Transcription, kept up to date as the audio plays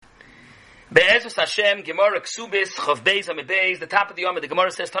Be'ezus Hashem, Gemara Kesubos, Chav Beis Amid Beis, the top of the Yom, the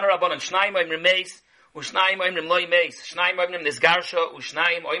Gemara says, Tana Rabbanan, Shnayim Oimrim Meis, U'Shnayim Oimrim Loi Meis, Shnayim Oimrim Nizgarsha,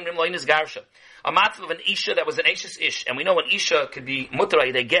 U'Shnayim Oimrim Loi Nizgarsha. A matzav of an Isha that was an Ashes Ish, and we know an Isha could be Mutter,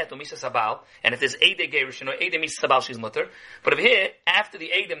 they get, or Misa Sabal, and if there's Eide Gerushin, or Eide Misa Sabal, she's Mutter. But over here, after the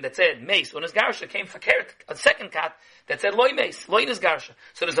Eidim that said Meis, or Nizgarsha, came Fakert, a second kat, that said Loi Meis, Loi Nizgarsha.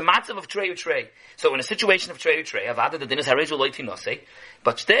 So there's a matzav of Trei Utrei. So in a situation of Trei Utrei, Avada, the din is Hareju Loi Tinose,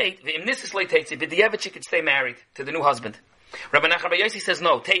 but today, the Imnisis Loi Teitze, but the she could stay married to the new husband. Rabbi Nachman Bar Yossi says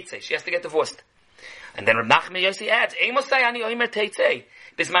no, Teitze, she has to get divorced. And then Rabbi Nachman Bar Yossi adds, Eimosai Ani Oimer Teitze,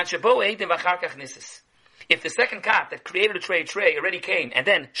 Bisman Shabo Eidim Vacharkach Nisis. If the second kat that created a tray already came, and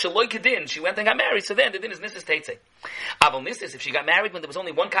then Shaloi Kedin, she went and got married, so then the din is Nisis Teitze. Aval Nisis, if she got married when there was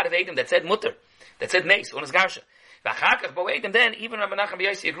only one kat of Eidim that said Mutter, that said Meis, Unas Garsha. Vacharkach Bo Eidim, then even Rabbi Nachman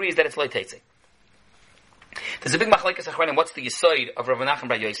Bar Yossi agrees that it's Loi Teitze. There's a big machlekes achronim. What's the yisoid of Rabbi Nachman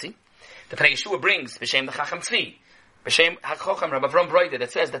Bar Yossi? The Pnei Yeshua brings b'shem the Chacham Tzvi, b'shem HaChocham Rabbi Avram Broide,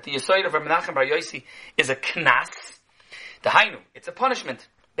 that says that the yisoid of Rabbi Nachman Bar Yossi is a knas. The hainu, it's a punishment.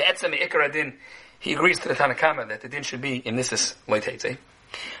 Be'etzem me'ikar adin. He agrees to the Tanakama that the din should be in this is loy teitze.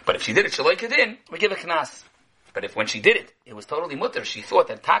 But if she did it shaloi kedin, we give a knas. But if when she did it, it was totally mutter. She thought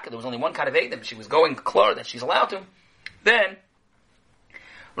that taka there was only one kind of edim. She was going klor that she's allowed to. Then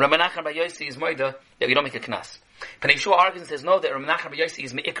Rabbi Nachman Bar Yossi is moida that we don't make a knas. Pnei Yeshua argues and says no, that Rabbi Nachman Bar Yossi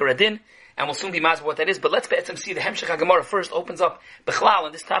is me'ikar adin, and we'll soon be mazbah what that is. But let's be'etzem see the Hemshech HaGemara first opens up b'chlal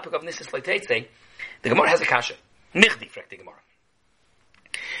on this topic of Nisis Leiteitze. The Gemara has a kasha. Nichdi, frek the Gemara.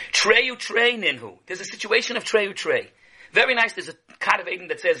 Treyu trei ninhu. There's a situation of treyu trei. Very nice. There's a kat of Eden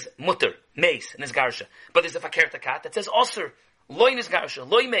that says mutter, meis, nizgarsha. But there's a fakerta kat that says osir, loy nizgarsha,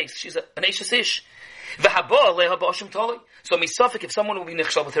 loy meis. She's an ashes ish. V'haba leha ba'ashim toli. So misafik, if someone will be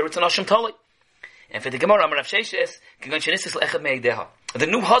nichshal with her, it's an ashim toli. And for the Gemara, Amar Rav Sheshes, the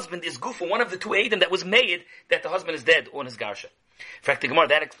new husband is gufa, one of the two Eden that was made that the husband is dead or nizgarsha. In fact, the Gemara,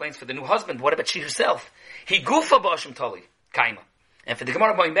 that explains for the new husband. What about she herself? He gufa ba'ashim toli, kaima. And for the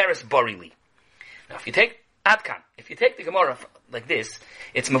Gemara by Embarrass, Borili. Now, if you take Adkan, if you take the Gemara like this,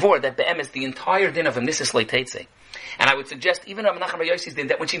 it's Mavor that Be'em is the entire din of him. This is Leiteitze. And I would suggest, even Rabbi Nachman Bar Yossi's din,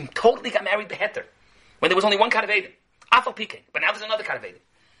 that when she totally got married to Heter, when there was only one kind of Eden, Afal Pike, but now there's another kind of Eden.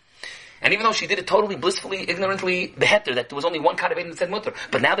 And even though she did it totally blissfully, ignorantly, the Heter, that there was only one kind of Eden that said Mutter,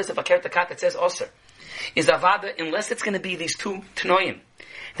 but now there's a Fakir Takat that says Osir, is Avada, unless it's going to be these two Tanoim,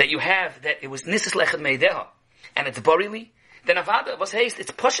 that you have, that it was Nisis Leched Meideha, and it's Borili, then Avada was haste.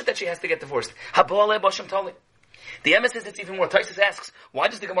 It's Pushet that she has to get divorced. Habale b'ashim toli. The emes says it's even more. Taisus asks, why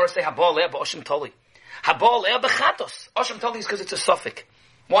does the Gemara say Habale b'ashim toli? Habale b'chatos. Ashim toli is because it's a suffix.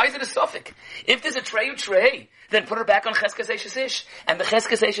 Why is it a suffix? If there's a trey, then put her back on cheskes eishes ish. And the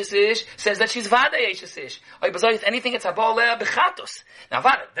cheskes eishes ish says that she's vada eishes ish. If anything, it's Habale b'chatos. Now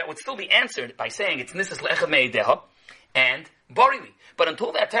Vada, that would still be answered by saying it's Nisis le'echad me'edeha and Borili. But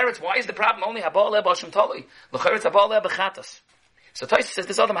until that teretz, why is the problem only Haba'aleh b'ashim toli? L'cheretz Haba'aleh b'chatas. So Taisus says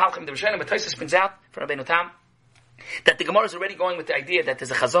this other Malchim, the Rishonim, but Taisus brings out from Rabbeinu Tam that the Gemara is already going with the idea that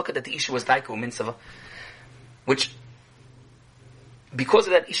there's a chazaka that the Isha was Daiku Mitzvah, which, because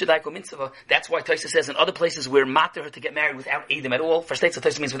of that Isha Daiku Mitzvah, that's why Taisus says in other places we're matter her to get married without Edim at all. For states that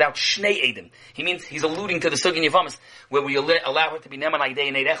Taisus means without Shnei Edim. He means, he's alluding to the Sugin Yavamas, where we allow her to be Neman Aidei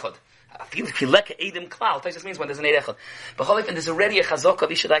and Eid Echad. Taisus means when there's an Eid Echad. But there's already a chazaka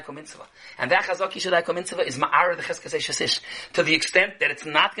of Isha Daiku Mitzvah. And that chazaka Isha Daiku Mitzvah is Ma'ara the Cheskes Eishes, to the extent that it's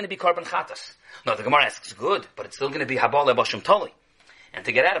not going to be Karban Chatas. No, the Gemara asks, good, but it's still going to be Haba'aleh b'ashim toli. And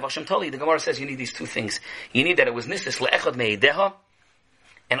to get out of Ashim Toli, the Gemara says you need these two things. You need that it was Nisis le'echad me'edeha,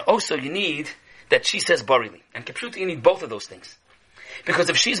 and also you need that she says Barili. And Kepshuta, you need both of those things. Because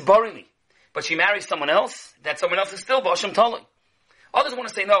if she's Barili, but she marries someone else, that someone else is still B'ashim Toli. Others want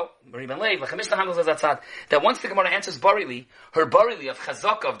to say no. That once the Gemara answers Barili, her Barili of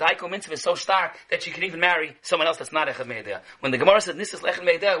Chazaka, of Daiko Mitzvah is so stark that she can even marry someone else that's not Echad Meideh. When the Gemara said Nisis Echad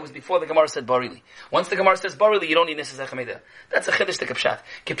Meideh, it was before the Gemara said Barili. Once the Gemara says Barili, you don't need Nisis Echad Meideh. That's a Chiddush to Kepshat.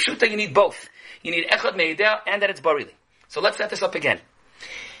 Kepshuta, you need both. You need Echad Meideh and that it's Barili. So let's set this up again.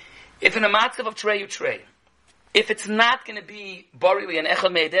 If in a matzav of Trey, you Trey. If it's not going to be Barili and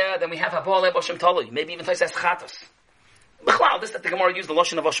Echad Meideh, then we have Haba'aleh b'ashim toli. Maybe even Tais has Chatos. B'chlal, this that the Gemara used the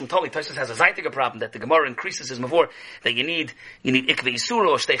Lashon of Ashim Toli. Taisus has a Zaitiga problem that the Gemara increases his mavor, that you need Ikve Yisura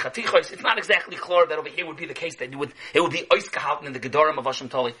or Shtei Chatichos. It's not exactly clear that over here would be the case that it would be Ois Gehalten in the Gedorim of Ashim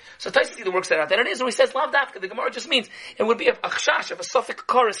Toli. So Taisus either works that out. That it is, or he says Lav Dafka. The Gemara just means it would be a chash of a suffix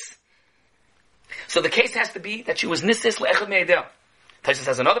chorus. So the case has to be that she was Nisis Le'echad Me'edeh. Taisus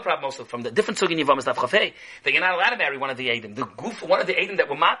has another problem also from the different Sugin Yivam Daf Chafei, that you're not allowed to marry one of the Eidim. The goof, one of the Eidim that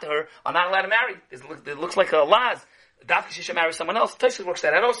were mat to her, are not allowed to marry. It looks like a laz. Dafki she should marry someone else. Tosfos works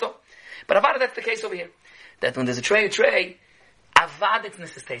that out also. But Avada, that's the case over here. That when there's a tray, Avada it's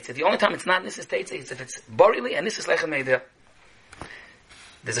Nisas Teitze. The only time it's not Nisas Teitze is if it's Borili and Nisas Lechem Meideh.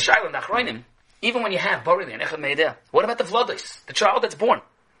 There's a Shaila in the Achronim. Even when you have Borili and Echad Meideh, what about the Vlodos, the child that's born?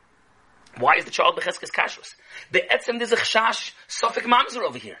 Why is the child Becheskes Kashrus? The Etzem, there's a Chash, Sofik Mamzer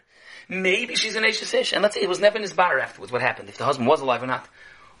over here. Maybe she's an Eishes Ish. And let's say it was never in his bar afterwards what happened, if the husband was alive or not,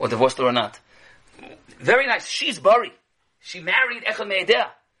 or divorced her or not. Very nice. She's Bari. She married Echad Meideh.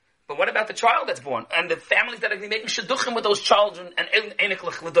 But what about the child that's born? And the families that are going to be making Shidduchim with those children and Einik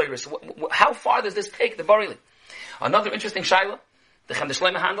L'Doiris. How far does this take the Borili? Another interesting Shaila, the Chem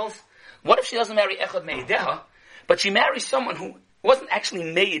Shlema handles. What if she doesn't marry Echad Meideh, but she marries someone who wasn't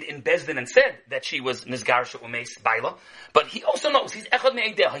actually made in Bezdin and said that she was Nizgarsha Umeis Baila, but he also knows, he's Echad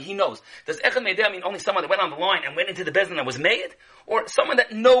Meideh, he knows. Does Echad Meideh mean only someone that went on the line and went into the Bezdin and was made? Or someone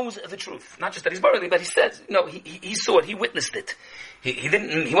that knows the truth? Not just that he's Borili, but he says, no, he saw it, he witnessed it.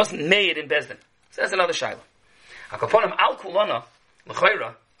 He wasn't made in Bezdin. So that's another Shaila. Akaponim Al Kulana,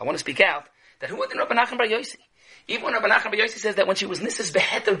 L'choira, I want to speak out, that who went in Rabbi Nachman Bar Yossi? Even when Rabbi Nachman Bar Yossi says that when she was Nisas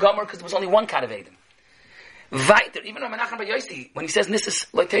Beheter Gomer, because there was only one kat of Edom. Weiter, even Rabbi Nachman Bar Yossi, when he says Nisas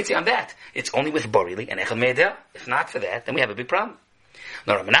Loitetzi on that, it's only with Borili and Echad Meideh. If not for that, then we have a big problem.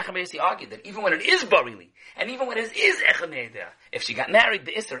 Now Rabbi Nachman Bar Yossi argued that even when it is Borili, and even when it is Echad Meideh, if she got married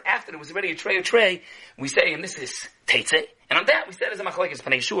the Isser after it was already a tray, we say, and this is Teitze, and on that we said as a Machlekes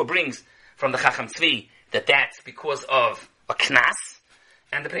Panei Shua brings from the Chacham Tzvi that that's because of a Knas,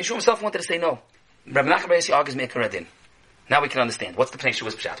 and the Panei Shua himself wanted to say no. Rabbi Nachman Bar Yossi argues Meikar Adin. Now we can understand. What's the Pnei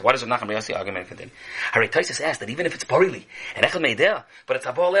Shua's Pshat? Why does Rabbi Nachman Bar Yossi argue Meikar Adin? Harei Tosfos asked that even if it's Borili and Echad Meideh, but it's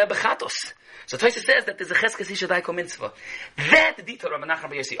Abol Leah Bechatos. So Tosfos says that there's a Cheskes Isha Daiko Mitzvah. That the detail Rabbi Nachman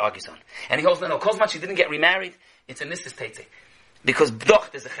Bar Yossi argues on. And he holds, no, Kozman, she didn't get remarried, it's a Nisas Teitze. Because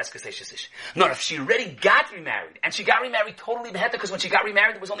B'doch, there's a Cheskes Isha Ish. No, if she already got remarried, and she got remarried totally Beheter, because when she got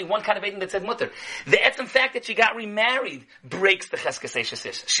remarried, there was only one kind of Eden that said Mutter. The etzem fact that she got remarried breaks the Cheskes Isha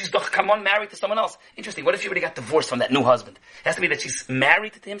Ish. She's doch, come on, married to someone else. Interesting. What if she already got divorced from that new husband? It has to be that she's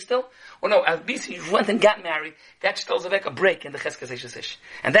married to him still? Or no, she went and got married. That still a break in the Cheskes Isha Ish.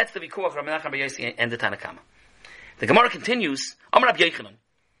 And that's the Vikuach of Rabbi Nachman Bar Yossi and the Tanakama. The Gemara continues, Amar Rabbi Yochanan.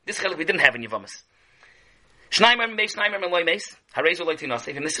 This chelik we didn't have in Yevamos. Shnaimer meis, Shnaimer loy meis. Harezu loy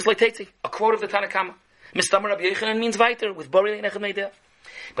tinasif. And this is loytetzi. A quote of the Tanakama. Mistamar Rabbi Yochanan means weiter with Borili and Echad Meideh.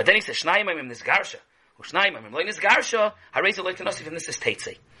 But then he says Shnaimer nisgarsha. Shnaimer loy nisgarsha. Harezu loy tinasif. And this is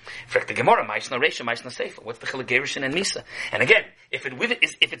tetzi. For the Gemara, Maishna Reisha, Maishna Seifa. What's the chilek Gerushin and Misa? And again, if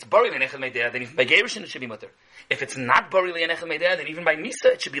it's Borili and Echad Meideh, then even by Gerushin it should be mutter. If it's not Borili and Echad Meideh, then even by Misa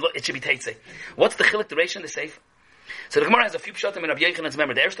it should be tetzi. What's the chilek the Reisha and the Seifa? So the Gemara has a few pshatim in Rabbi Yochanan's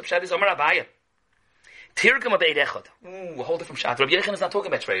memory. The first pshat is Amar Abaya. Tirgum of Eid Echad. A whole different shot. Rabbi Yochanan is not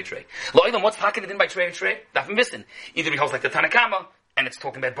talking about Trey. Lo'elam, what's pocketed in by Trey? Dafim Bistin. Either he holds like the Tanakama, and it's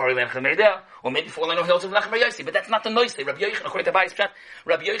talking about Borili and Echad Meideh, or maybe for all I know he holds of Nachman Bar Yossi, but that's not the noise. Rabbi Yochanan, according to Abaya's pshat,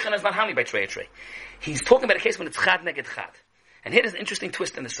 Rabbi Yochanan is not handling by Trey. He's talking about a case when it's Chad neged Chad. And here is an interesting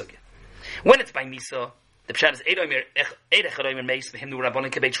twist in the sugya. When it's by Misa, the pshat is Eid Echad Omer Meis v'him nu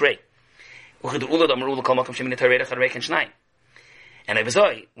Rabbanon kebei Trey. Uchedur Ulad Amar Ulad Kol Makom Shemin Torah Echad Reik and Shnai. And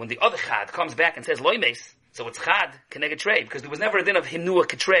Ebezoi, when the other Chad comes back and says loy meis, so it's Chad keneged Trey, because there was never a din of him nua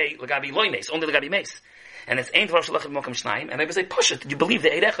ketrei legabi loy meis, only legabi meis. And it's ein tvar shalach mokum shnayim, and Ebezoi push it. You believe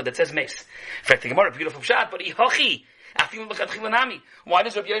the Eid Echad that says meis. In fact, the Gemara, beautiful shot, but ihochi afim lechatchila nami. Why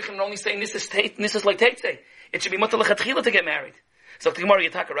does Rabbi Yochanan only say nisas like teitze? It should be mutar lechatchila to get married. So if the Gemara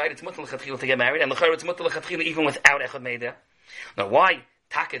Yitaka, right, it's mutar lechatchila to get married, and lechayr it's mutar lechatchila even without Echad Meideh. Now why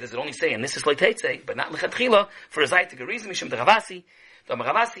Taka does it only say and this is like teitze, but not lechatchila for a zaytig reason mishum deravasi. There's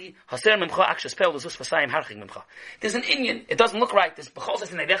an Inyan. It doesn't look right. There's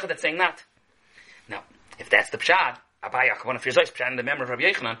b'chol in Eidecha that's saying that. Now, if that's the pshad, Abaya, one of your pshad in the memory of Rabbi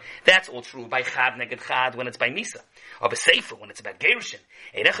Yochanan, that's all true by Chad neged Chad when it's by Misa, or by Seifa when it's about Gerushin.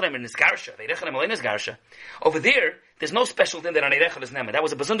 Eidechem in Nisgarsha, Eidechem in Nisgarsha. Over there, there's no special din that on Eidechem is Nema. That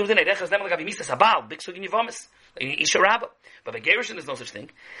was a bazundur din. Eidechem is Nema like Misa Sabal, big sugin Yevamis, Isha Rabba. But by Gerushin, there's no such thing.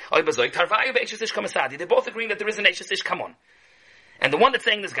 Oy bazoy Tarvayu be'Eishesish Kamasadi. They're both agreeing that there is an Eishesish. Come on. And the one that's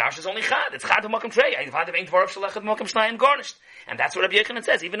saying this garsh is only Chad. It's Chad Makam Trey. Garnished. And that's what Rabbi Yochanan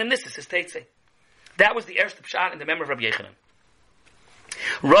says. Even in this is Teitze. That was the first pshat in the memory of Rabbi Yochanan.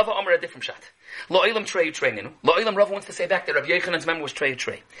 Rava Omer a different pshat. Lo'ilam Trey Ninu. Lo'ilam Rava wants to say back that Rabbi Yochanan's memory was Trey.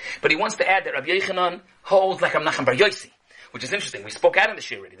 But he wants to add that Rabbi Yochanan holds like Rabbi Nachman Bar Yossi, which is interesting. We spoke out in the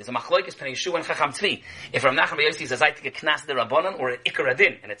Shiur already. There's a machlokes between Yeshua and Chacham Tzvi. If Rav Nachman Bar Yossi is a zayt to get knas the Rabbanon or an ikar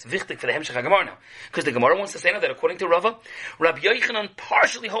adin, and it's wichtig for the Hemshech HaGemara now, because the Gemara wants to say now that according to Rava, Rabbi Yochanan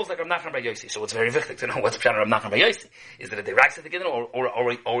partially holds like Rav Nachman Bar Yossi. So it's very wichtig to know what's Pshat Rav Nachman Bar Yossi. Is it a deraisa together, or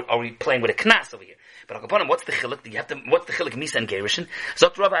are we playing with a knas over here? But Akaponim, what's the chiluk? What's the chiluk Misa and Gerishin?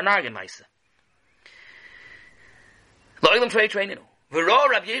 Zokt Rava Anargen Maisa. Lo'ilam Trey Traininu. V'ro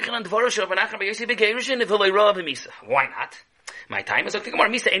Rabbi Yochanan Dvorosh Rav Nachman Bar Yossi beGerishin v'loi Rav Misa. Why not? My time is like the Gemara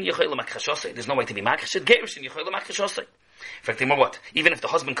Misa en Yochel Makchashosei. There's no way to be Makchashet. Gerishin Yochel Makchashosei. In fact, the what? Even if the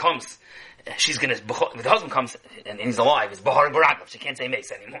husband comes, she's gonna. If the husband comes and he's alive, it's Bahar Baragav. She can't say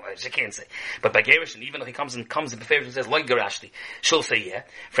Mace anymore. She can't say. But by Gerishin, even though he comes and before and says Loi Gerashti, she'll say yeah.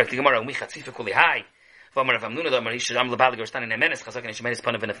 In fact, the Gemara Umichatzifa Kuli Hai. So you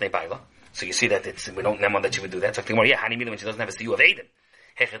see that we don't know that she would do that. So the Gemara, yeah, Hani when she doesn't have a siyu of Eden.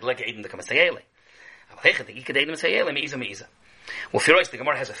 Hechet like Eden to come and say Ele. Hechet the Ikad Eden say Ele Meiza. Well, Firois, the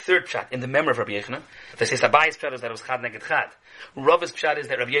Gemara has a third pshat in the memory of Rabbi Yochanan. That says Abay's pshat is that it was Chad neged Chad. Rava's pshat is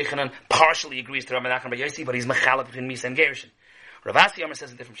that Rabbi Yochanan partially agrees to Rabbi Nachman Bar Yossi, but he's mechallah between Misa and Gerishin. Rav Asi Amar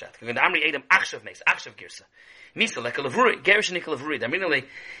says a different pshat. Amri Edom Achshav Meis, Achshav Girsa. Misa like a Lavuri, Gerishin Nika Lavuri. I mean,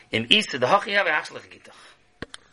 in Isa the Hachi have Achshav like a Gitach.